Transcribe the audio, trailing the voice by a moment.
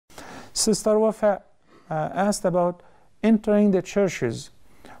Sister Wafa asked about entering the churches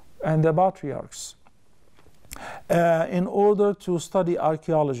and the patriarchs in order to study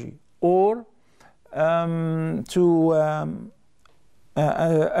archaeology or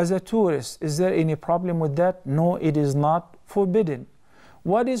as a tourist. Is there any problem with that? No, it is not forbidden.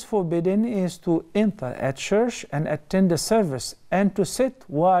 What is forbidden is to enter a church and attend the service and to sit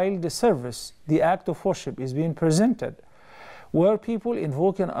while the service, the act of worship, is being presented, where people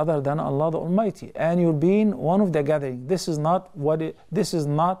invoking other than Allah the Almighty, and you're being one of the gathering. This is not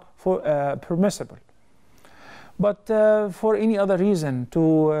permissible. But for any other reason,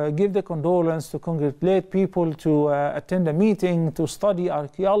 to give the condolence, to congratulate people, to attend a meeting, to study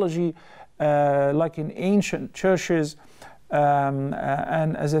archaeology, like in ancient churches,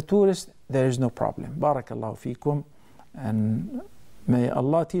 and as a tourist, there is no problem. Barakallahu feekum, and may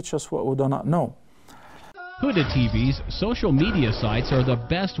Allah teach us what we do not know. Huda TV's social media sites are the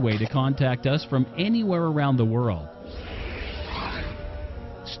best way to contact us from anywhere around the world.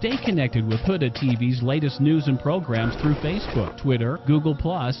 Stay connected with Huda TV's latest news and programs through Facebook, Twitter, Google+,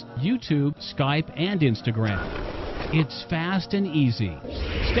 YouTube, Skype, and Instagram. It's fast and easy.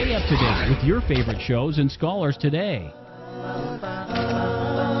 Stay up to date with your favorite shows and scholars today.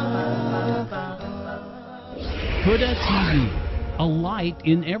 Huda TV, a light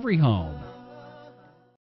in every home.